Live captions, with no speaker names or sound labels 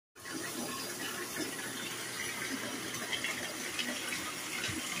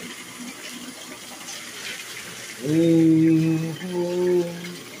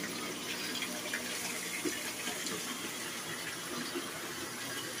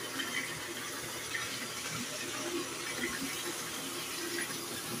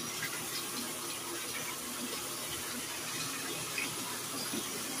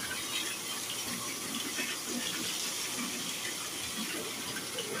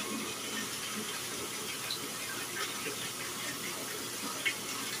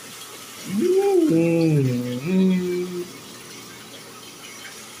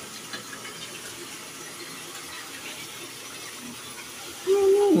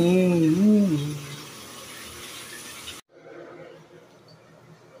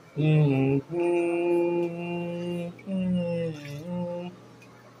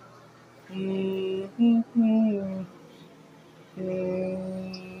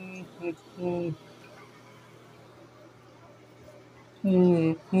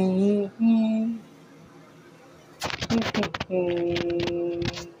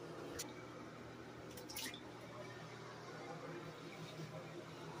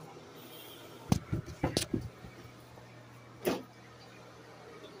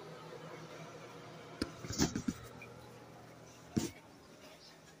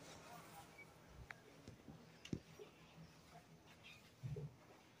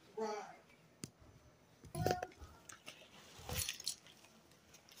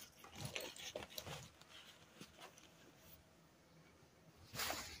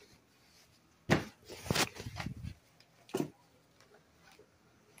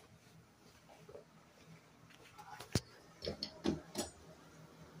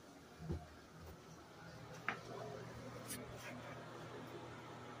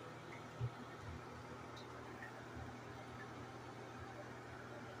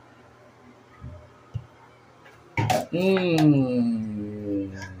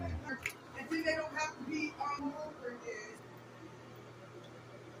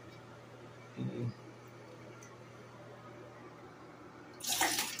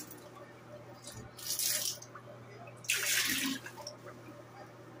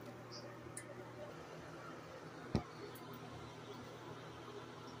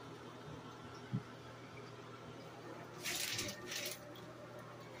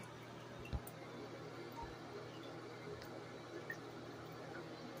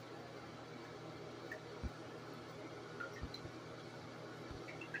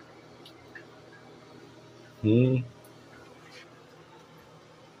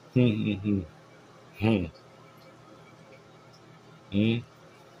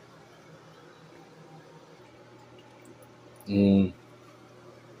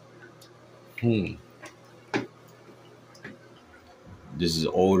This is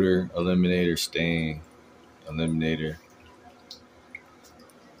older eliminator stain eliminator.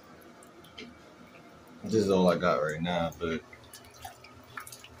 This is all I got right now, but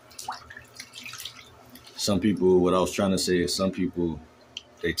some people, what I was trying to say is some people,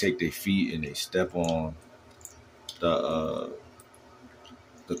 they take their feet and they step on the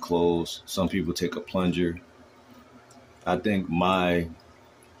clothes. Some people take a plunger. I think my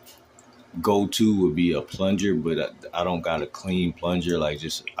go-to would be a plunger, but I don't got a clean plunger. Like,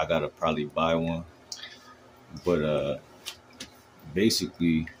 just I gotta probably buy one. But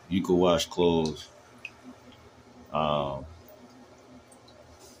basically, you could wash clothes. You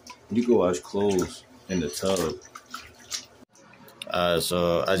could wash clothes in the tub.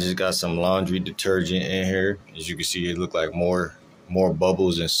 So I just got some laundry detergent in here. As you can see, it look like more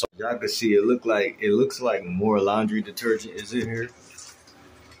bubbles and salt. Y'all can see it looks like more laundry detergent is in here.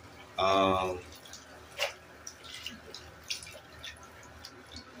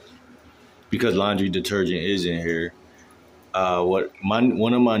 Because laundry detergent is in here.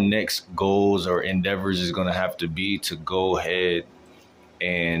 One of my next goals or endeavors is gonna have to be to go ahead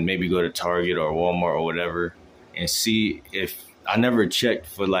and maybe go to Target or Walmart or whatever and see if I never checked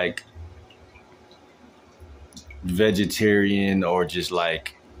for like vegetarian or just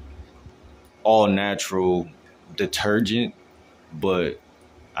like all natural detergent, but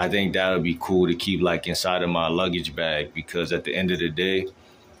I think that would be cool to keep like inside of my luggage bag, because at the end of the day,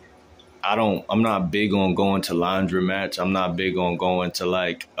 I'm not big on going to laundromats. I'm not big on going to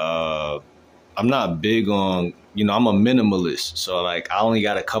like, I'm not big on, I'm a minimalist. So like, I only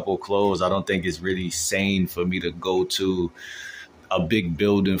got a couple clothes. I don't think it's really sane for me to go to a big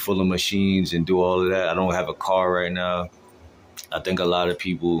building full of machines and do all of that. I don't have a car right now. I think a lot of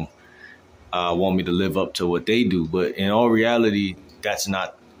people want me to live up to what they do, but in all reality, that's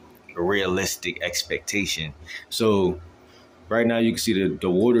not a realistic expectation. So right now you can see the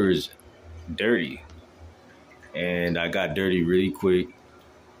water is dirty, and I got dirty really quick.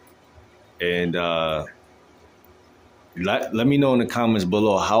 And Let me know in the comments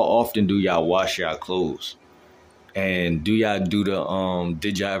below, how often do y'all wash y'all clothes? And do y'all do the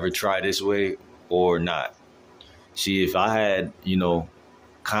did y'all ever try this way or not? See, if I had,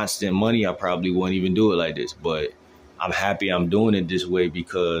 constant money, I probably wouldn't even do it like this. But I'm happy I'm doing it this way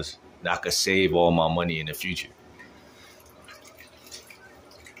because I could save all my money in the future.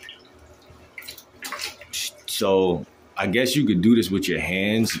 So I guess you could do this with your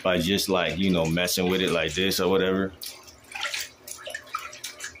hands by just like, messing with it like this or whatever.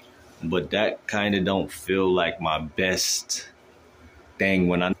 But that kind of don't feel like my best thing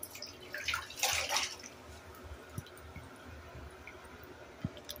when I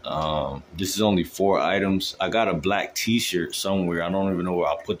this is only 4 items. I got a black t-shirt somewhere. I don't even know where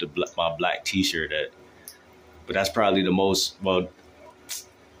I put my black t-shirt at. But that's probably the most, well,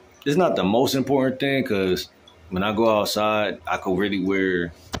 it's not the most important thing because when I go outside, I could really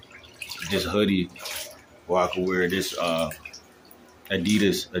wear this hoodie or I could wear this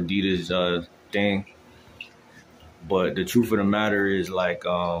Adidas thing. But the truth of the matter is like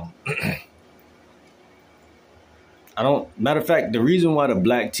matter of fact, the reason why the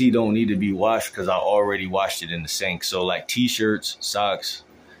black tee don't need to be washed because I already washed it in the sink. So like t-shirts, socks,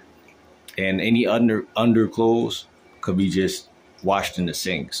 and any underclothes could be just washed in the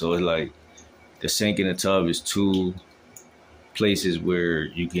sink. So it's like the sink and the tub is 2 places where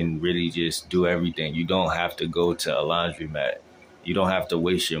you can really just do everything. You don't have to go to a laundromat. You don't have to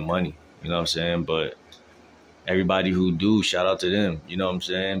waste your money. You know what I'm saying? But everybody who do, shout out to them. You know what I'm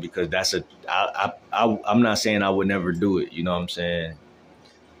saying? Because I'm not saying I would never do it. You know what I'm saying?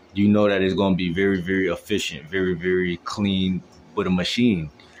 You know that it's going to be very, very efficient, very, very clean with a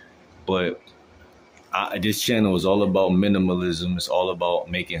machine. But this channel is all about minimalism. It's all about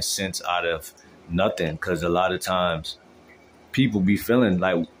making sense out of nothing. Because a lot of times people be feeling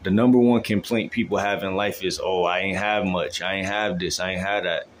like the #1 complaint people have in life is, oh, I ain't have much. I ain't have this. I ain't have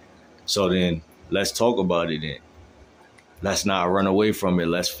that. So then let's talk about it then. Let's not run away from it.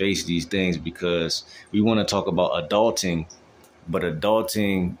 Let's face these things because we want to talk about adulting, but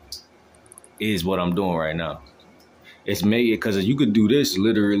adulting is what I'm doing right now. It's made because you could do this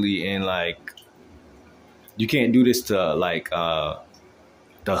literally in like, you can't do this to like the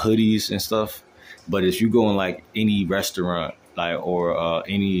hoodies and stuff. But if you go in like any restaurant, like or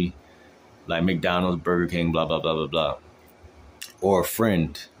any like McDonald's, Burger King, blah, blah, blah, blah, blah, or a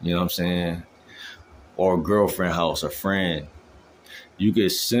friend, you know what I'm saying? Or a girlfriend house, a friend, you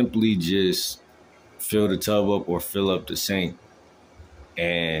could simply just fill the tub up or fill up the sink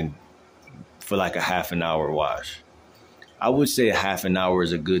and for like a half an hour wash. I would say a half an hour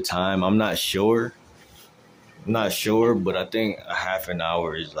is a good time. I'm not sure, but I think a half an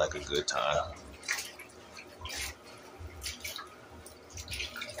hour is like a good time.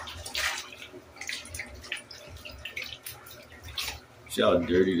 See how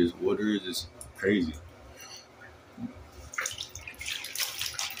dirty this water is? It's crazy.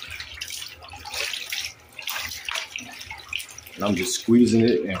 And I'm just squeezing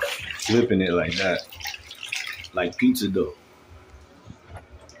it and flipping it like that, like pizza dough.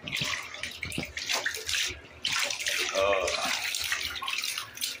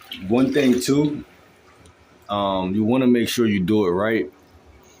 One thing too, you want to make sure you do it right,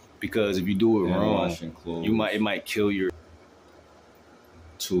 because if you do it wrong, it might kill your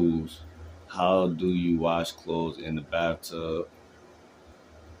tools. How do you wash clothes in the bathtub?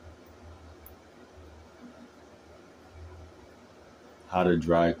 How to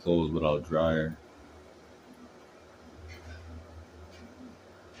dry clothes without dryer.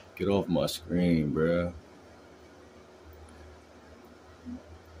 Get off my screen, bruh.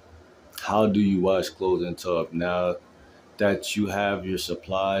 How do you wash clothes in tub? Now that you have your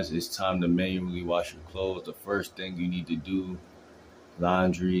supplies, it's time to manually wash your clothes. The first thing you need to do,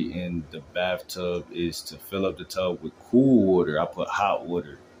 laundry in the bathtub, is to fill up the tub with cool water. I put hot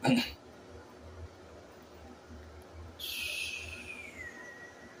water.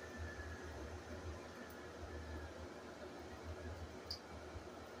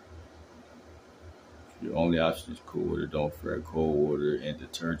 Your only option is cool water. Don't fret, cold water and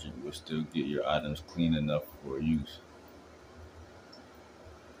detergent will still get your items clean enough for use.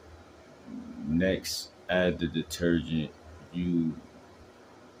 Next, add the detergent. You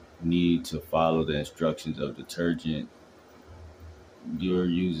need to follow the instructions of detergent you're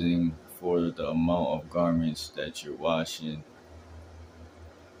using for the amount of garments that you're washing.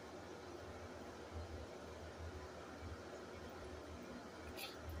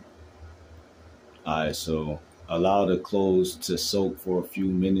 Alright, so allow the clothes to soak for a few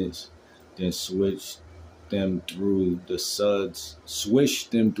minutes, then swish them through the suds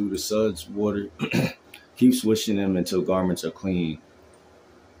water. Keep switching them until garments are clean.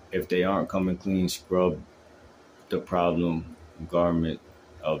 If they aren't coming clean, scrub the problem garment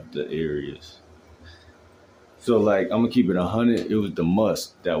of the areas. So like I'm gonna keep it 100. It was the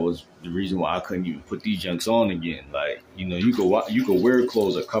must that was the reason why I couldn't even put these junks on again. Like you could wear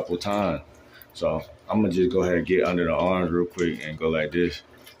clothes a couple times. So I'm gonna just go ahead and get under the arms real quick and go like this.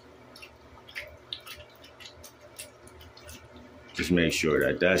 Just make sure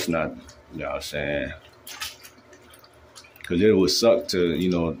that that's not, you know what I'm saying? Because it would suck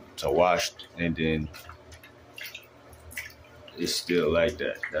to wash and then it's still like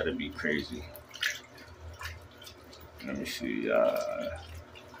that. That'd be crazy. Let me see.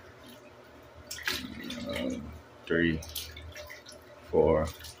 3, 4,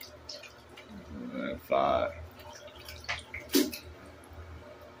 5.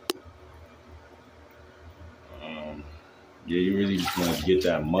 Yeah, you really just want to get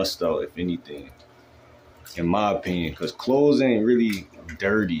that must out, if anything, in my opinion, because clothes ain't really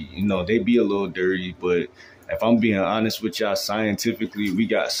dirty. They be a little dirty, but if I'm being honest with y'all, scientifically, we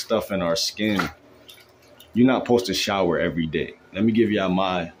got stuff in our skin. You're not supposed to shower every day. Let me give y'all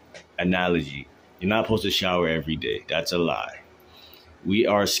my analogy. You're not supposed to shower every day. That's a lie.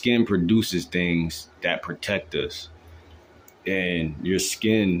 Our skin produces things that protect us. And your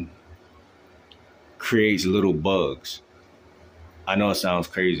skin creates little bugs. I know it sounds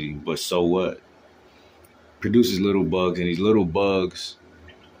crazy, but so what? Produces little bugs, and these little bugs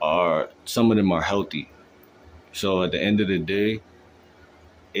some of them are healthy. So at the end of the day,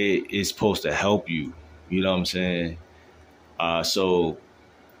 it is supposed to help you. You know what I'm saying? So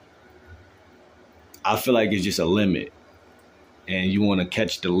I feel like it's just a limit, and you want to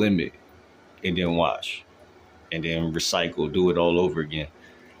catch the limit and then wash and then recycle, do it all over again.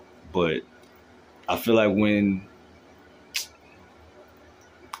 But I feel like when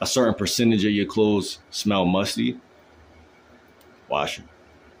a certain percentage of your clothes smell musty, wash them.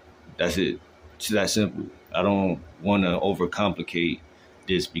 That's it. It's that simple. I don't want to overcomplicate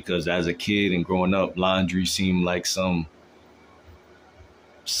this, because as a kid and growing up, laundry seemed like some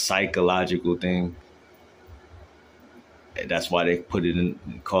psychological thing. And that's why they put it in,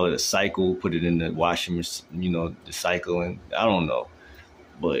 call it a cycle, put it in the washing machine, the cycle. And I don't know.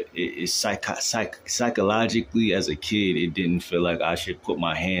 But it's psychologically, as a kid, it didn't feel like I should put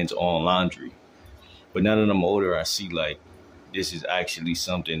my hands on laundry. But now that I'm older, I see like this is actually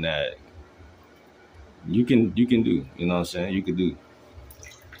something that you can do. You know what I'm saying? You can do.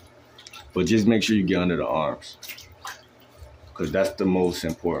 But just make sure you get under the arms, because that's the most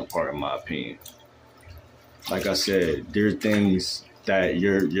important part, in my opinion. Like I said, there are things that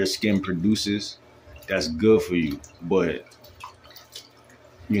your skin produces that's good for you, but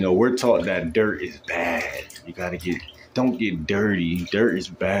we're taught that dirt is bad. Don't get dirty. Dirt is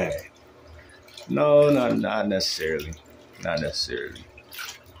bad. No, not necessarily. Not necessarily.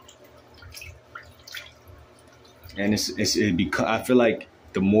 And I feel like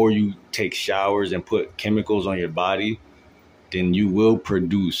the more you take showers and put chemicals on your body, then you will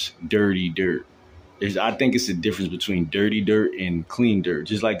produce dirty dirt. I think it's a difference between dirty dirt and clean dirt.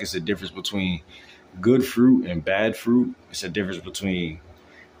 Just like it's a difference between good fruit and bad fruit. It's a difference between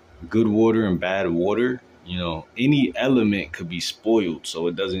good water and bad water. Any element could be spoiled, so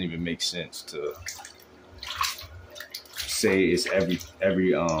it doesn't even make sense to say it's every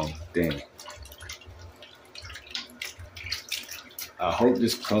thing. I hope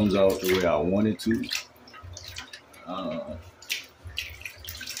this comes out the way I want it to.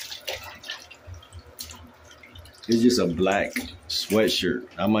 It's just a black sweatshirt.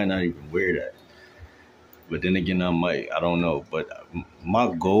 I might not even wear that. But then again, I might. I don't know. But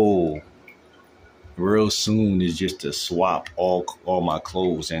my goal real soon is just to swap all my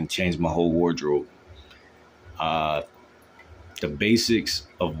clothes and change my whole wardrobe. The basics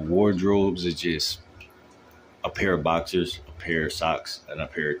of wardrobes is just a pair of boxers, a pair of socks, and a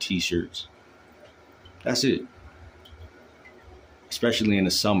pair of t-shirts. That's it. Especially in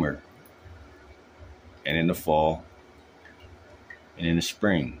the summer and in the fall and in the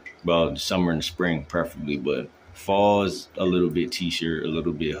spring. Well, the summer and the spring preferably, but fall is a little bit t-shirt, a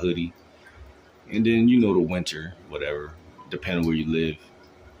little bit hoodie. And then, the winter, whatever, depending where you live.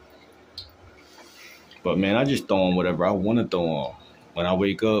 But man, I just throw on whatever I want to throw on. When I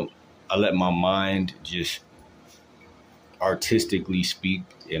wake up, I let my mind just artistically speak,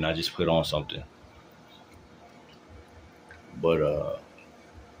 and I just put on something. But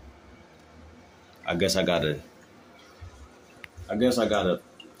I guess I gotta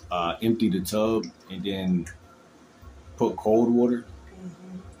empty the tub and then put cold water.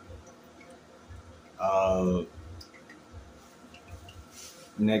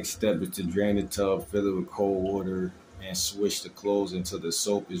 Next step is to drain the tub, fill it with cold water, and switch the clothes until the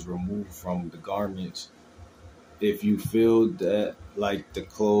soap is removed from the garments. If you feel that like the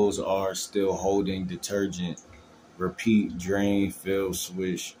clothes are still holding detergent, repeat, drain, fill,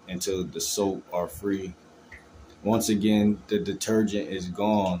 switch until the soap are free. Once again, the detergent is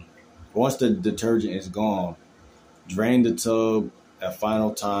gone. Once the detergent is gone, drain the tub a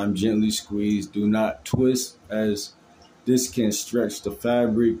final time, gently squeeze. Do not twist as this can stretch the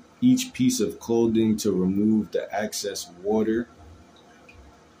fabric, each piece of clothing to remove the excess water.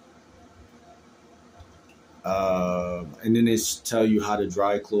 And then they tell you how to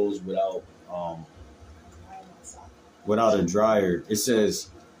dry clothes without a dryer. It says,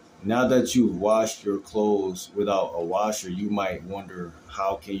 now that you've washed your clothes without a washer, you might wonder,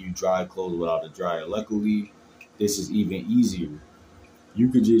 how can you dry clothes without a dryer? Luckily, this is even easier. You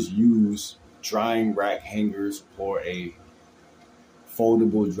could just use drying rack hangers or a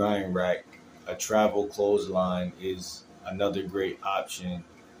foldable drying rack. A travel clothesline is another great option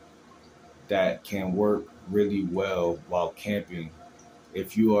that can work really well while camping.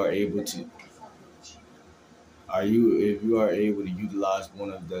 If you are able to utilize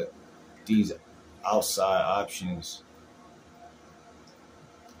one of these outside options,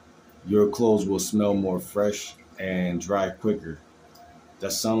 your clothes will smell more fresh and dry quicker. The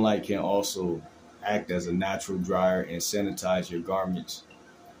sunlight can also act as a natural dryer and sanitize your garments.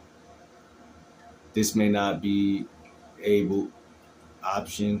 This may not be able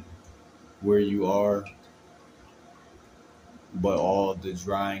option where you are, but all the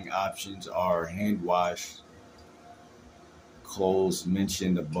drying options are hand wash. Clothes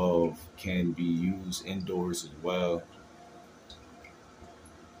mentioned above can be used indoors as well.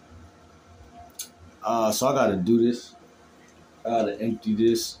 So I gotta do this. I gotta empty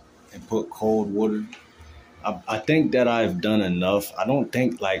this and put cold water. I think that I've done enough. I don't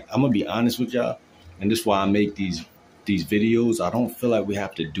think, like, I'm gonna be honest with y'all, and this is why I make these videos. I don't feel like we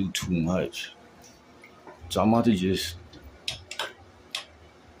have to do too much. So I'm about to just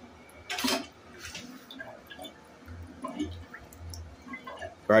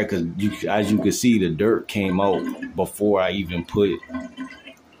right, because as you can see, the dirt came out before I even put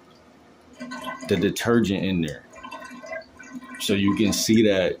the detergent in there. So you can see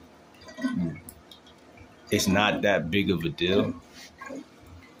that it's not that big of a deal.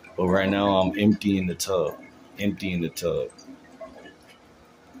 But right now I'm emptying the tub.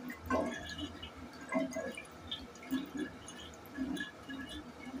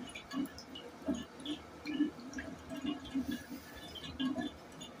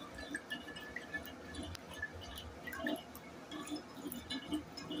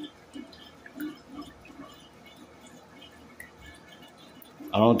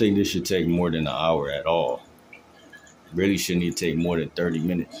 I don't think this should take more than an hour at all. Really shouldn't even take more than 30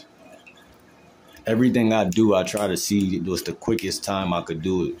 minutes. Everything I do, I try to see what's the quickest time I could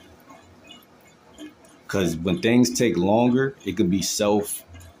do it. Because when things take longer, it could be self.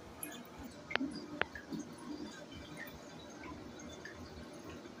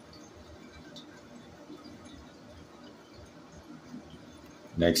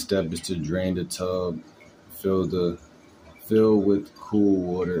 Next step is to drain the tub, fill with cool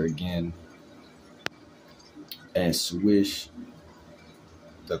water again, and swish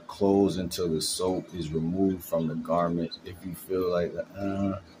the clothes until the soap is removed from the garment. If you feel like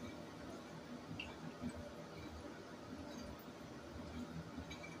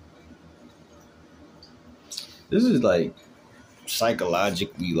this is like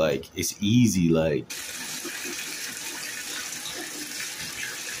psychologically, like, it's easy, like.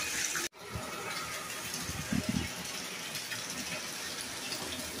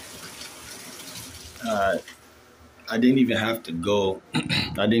 I didn't even have to go.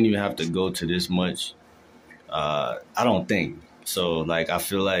 I didn't even have to go to this much. I don't think so. Like, I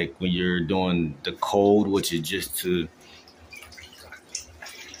feel like when you're doing the cold, which is just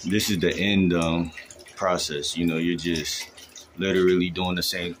this is the end process. You know, you're just literally doing the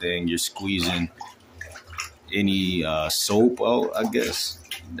same thing. You're squeezing any soap out, I guess,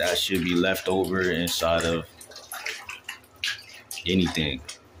 that should be left over inside of anything.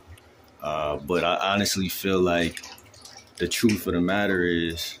 But I honestly feel like the truth of the matter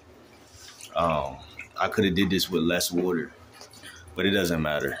is, I could have did this with less water, but it doesn't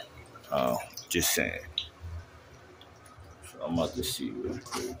matter. Just saying. So I'm about to see real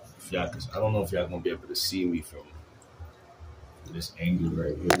quick. If y'all, cause I don't know if y'all gonna be able to see me from this angle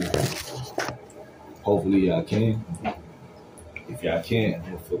right here. Hopefully y'all can. If y'all can't, I'm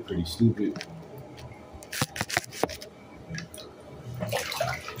gonna feel pretty stupid.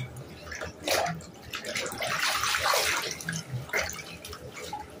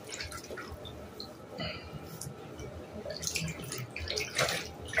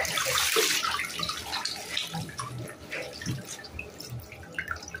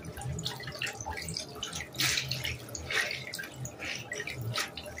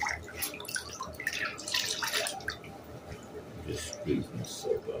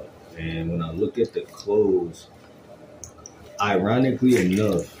 And when I look at the clothes, ironically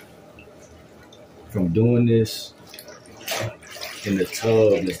enough, from doing this in the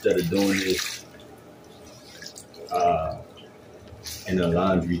tub instead of doing this in a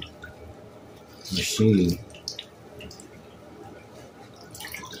laundry machine,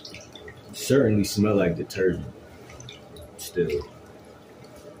 certainly smell like detergent still.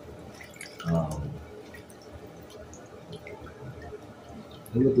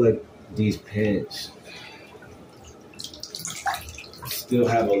 It look like these pants still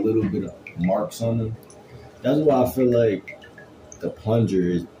have a little bit of marks on them. That's why I feel like the plunger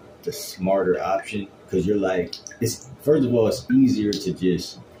is the smarter option, because you're like, it's first of all, it's easier to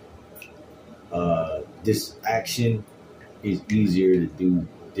just this action is easier to do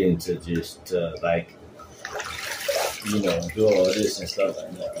than to just like, you know, do all this and stuff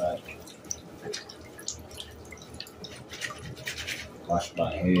like that, right? Wash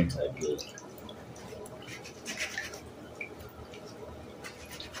my hands like this.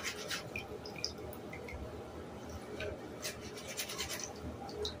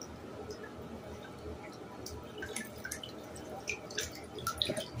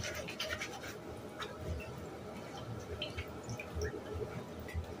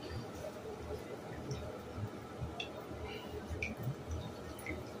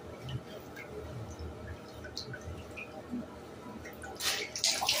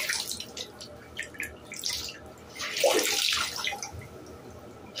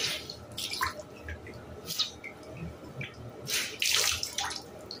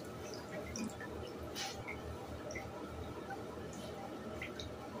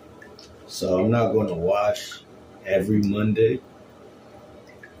 So I'm not going to wash every Monday,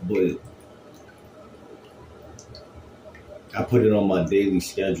 but I put it on my daily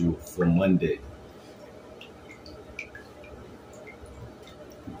schedule for Monday.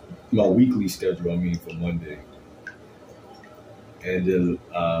 My weekly schedule, I mean, for Monday. And then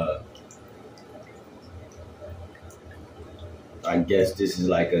I guess this is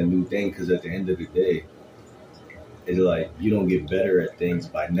like a new thing, because at the end of the day, it's like you don't get better at things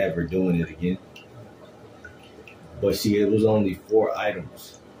by never doing it again. But see, it was only 4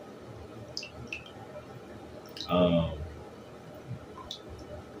 items.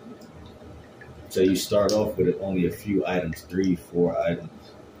 So you start off with only a few items, 3, 4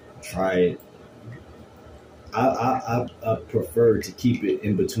 items. Try it. I prefer to keep it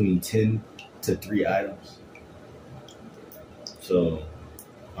in between 10 to 3 items. So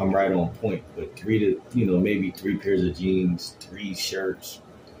I'm right on point. But 3 to, maybe 3 pairs of jeans, 3 shirts,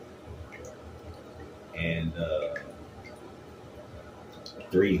 and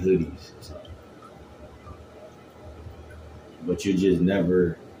 3 hoodies. So, but you're just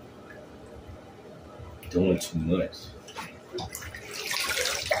never doing too much.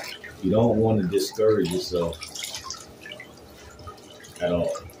 You don't want to discourage yourself at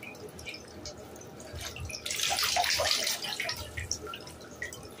all.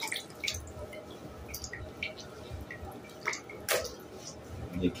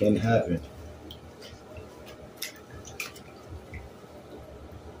 It can happen.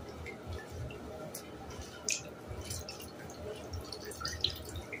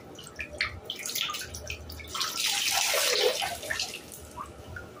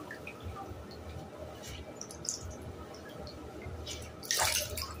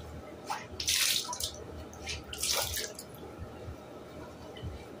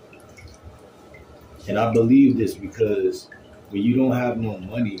 And I believe this because when you don't have no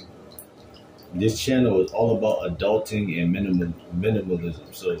money, this channel is all about adulting and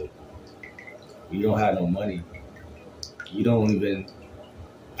minimalism. So you don't have no money, you don't even,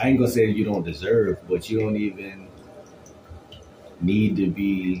 I ain't gonna say you don't deserve, but you don't even need to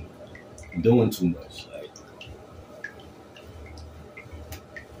be doing too much. Like,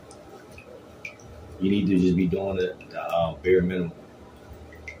 you need to just be doing the bare minimum.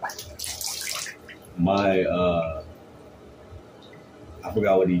 My I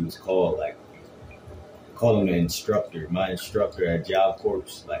forgot what he was called, like, call him an instructor. My instructor at Job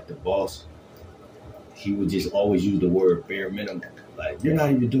Corps, like the boss, he would just always use the word bare minimum. Like, you're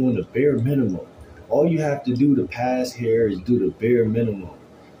not even doing the bare minimum. All you have to do to pass here is do the bare minimum.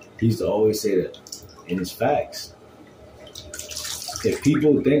 He used to always say that, and it's facts. If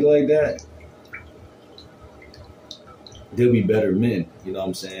people think like that, they'll be better men, you know what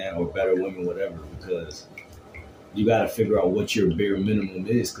I'm saying, or better women, whatever, because you got to figure out what your bare minimum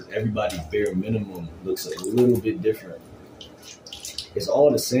is, because everybody's bare minimum looks a little bit different. It's all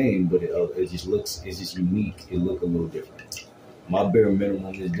the same, but it just looks, it's just unique. It look a little different. My bare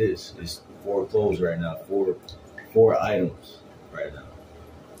minimum is this. It's 4 clothes right now, four items right now.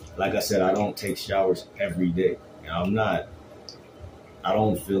 like I said, I don't take showers every day. And I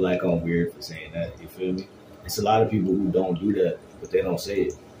don't feel like I'm weird for saying that. You feel me? It's a lot of people who don't do that, but they don't say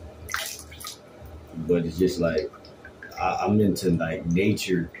it. But it's just like, I'm into like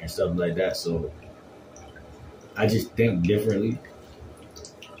nature and stuff like that. So I just think differently.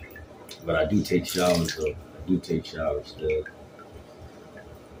 But I do take showers though. I do take showers still.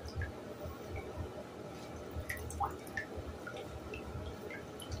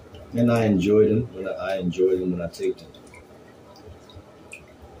 And I enjoy them when I take them.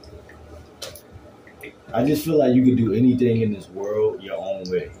 I just feel like you can do anything in this world your own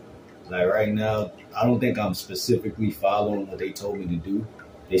way. Like right now, I don't think I'm specifically following what they told me to do.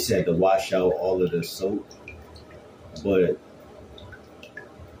 They said to wash out all of the soap, but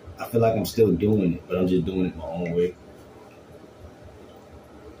I feel like I'm still doing it, but I'm just doing it my own way.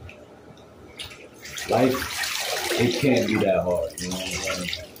 Life, it can't be that hard, you know what I'm saying?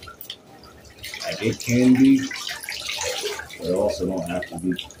 Like it can be, but it also don't have to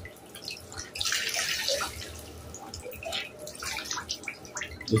be.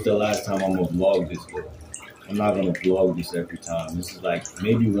 This is the last time I'm gonna vlog this though. I'm not gonna vlog this every time. This is like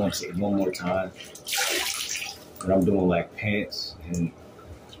maybe one more time. But I'm doing like pants and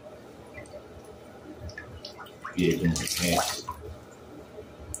yeah, doing the pants.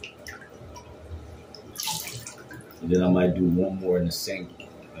 And then I might do one more in the sink. You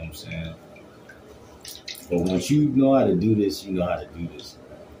know what I'm saying? But once you know how to do this, you know how to do this.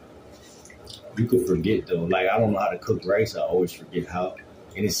 You could forget though. Like I don't know how to cook rice. I always forget how.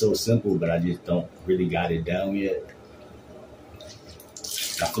 And it's so simple, but I just don't really got it down yet.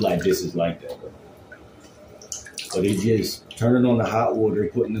 I feel like this is like that though. But it just turning on the hot water,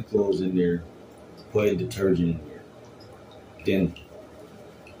 putting the clothes in there, putting detergent in there, then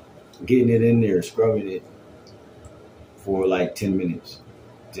getting it in there, scrubbing it for like 10 minutes,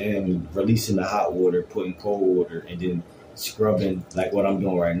 then releasing the hot water, putting cold water, and then scrubbing like what I'm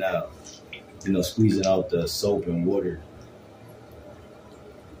doing right now. You know, squeezing out the soap and water.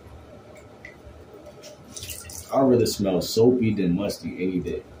 I'd rather smell soapy than musty any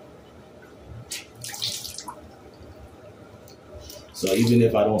day. So even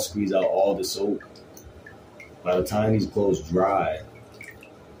if I don't squeeze out all the soap, by the time these clothes dry,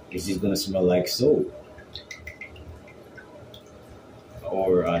 it's just gonna smell like soap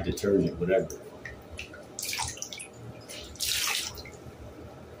or detergent, whatever.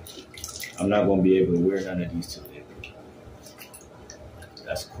 I'm not gonna be able to wear none of these today.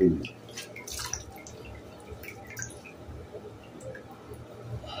 That's cool.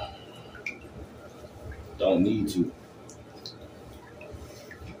 Don't need to.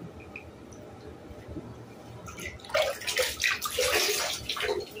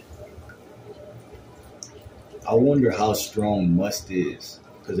 I wonder how strong must is.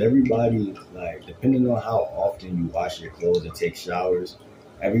 Because everybody, like, depending on how often you wash your clothes and take showers,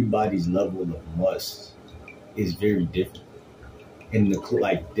 everybody's level of must is very different. And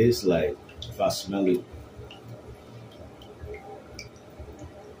like this, like, if I smell it,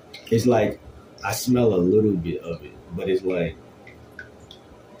 it's like I smell a little bit of it, but it's like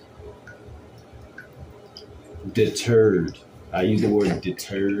deterred. I use the word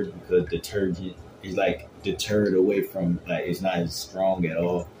deterred because detergent is like deterred away from, like, it's not as strong at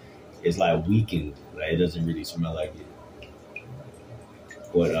all. It's like weakened. Like it doesn't really smell like it.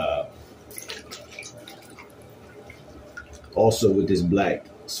 But also with this black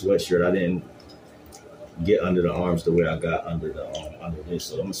sweatshirt, I didn't get under the arms the way I got under this.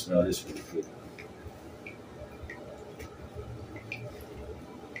 So I'm gonna smell this really quick.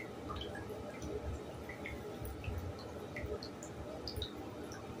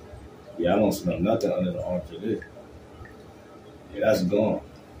 Yeah, I don't smell nothing under the arms of this. Yeah, that's gone.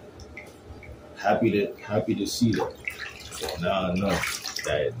 Happy to see that. So now I know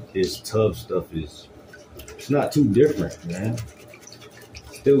that this tub stuff it's not too different, man.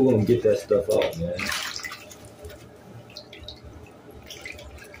 Still gonna get that stuff out, man.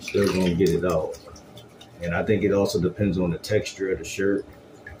 Still gonna get it out. And I think it also depends on the texture of the shirt.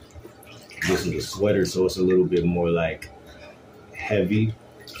 This is a sweater, so it's a little bit more like heavy.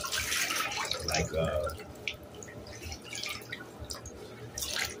 Like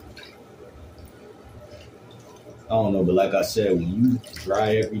I don't know, but like I said, when you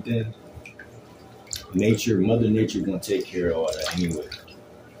dry everything, Mother Nature gonna take care of all that anyway.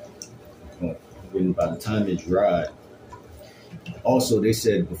 When by the time it dry. Also, they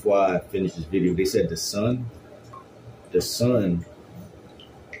said before I finish this video, they said the sun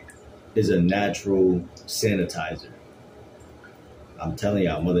is a natural sanitizer. I'm telling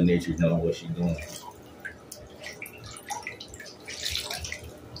y'all, Mother Nature knows what she's doing.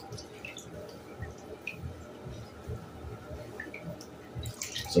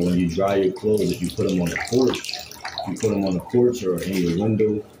 So when you dry your clothes, if you put them on the porch, or in your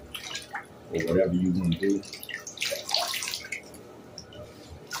window or whatever you want to do.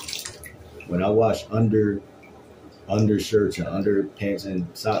 When I wash undershirts and underpants and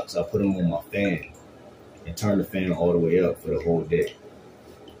socks, I put them on my fan and turn the fan all the way up for the whole day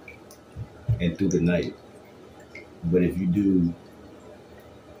and through the night. But if you do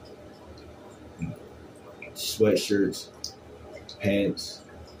sweatshirts, pants,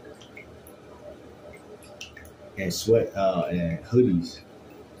 and and hoodies,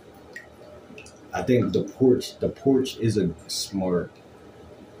 I think the porch is a smart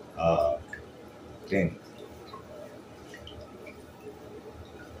thing.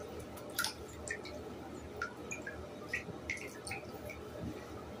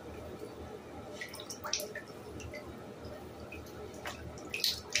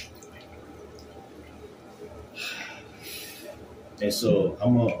 And so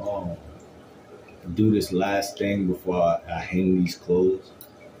I'm gonna do this last thing before I hang these clothes.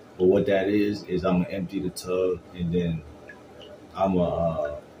 But what that is I'm gonna empty the tub, and then I'm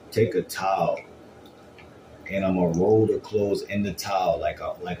gonna take a towel and I'm gonna roll the clothes in the towel like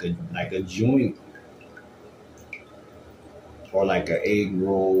a joint, or like an egg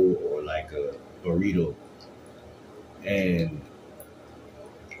roll, or like a burrito, and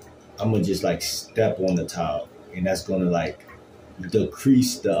I'm gonna just like step on the towel, and that's gonna like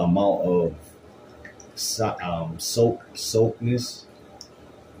decrease the amount of soakness.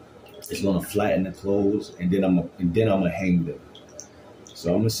 It's gonna flatten the clothes, and then I'm gonna hang them.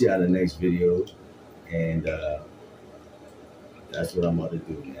 So I'm gonna see you out of the next video, and that's what I'm about to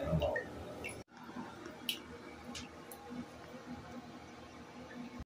do, man. I'm out.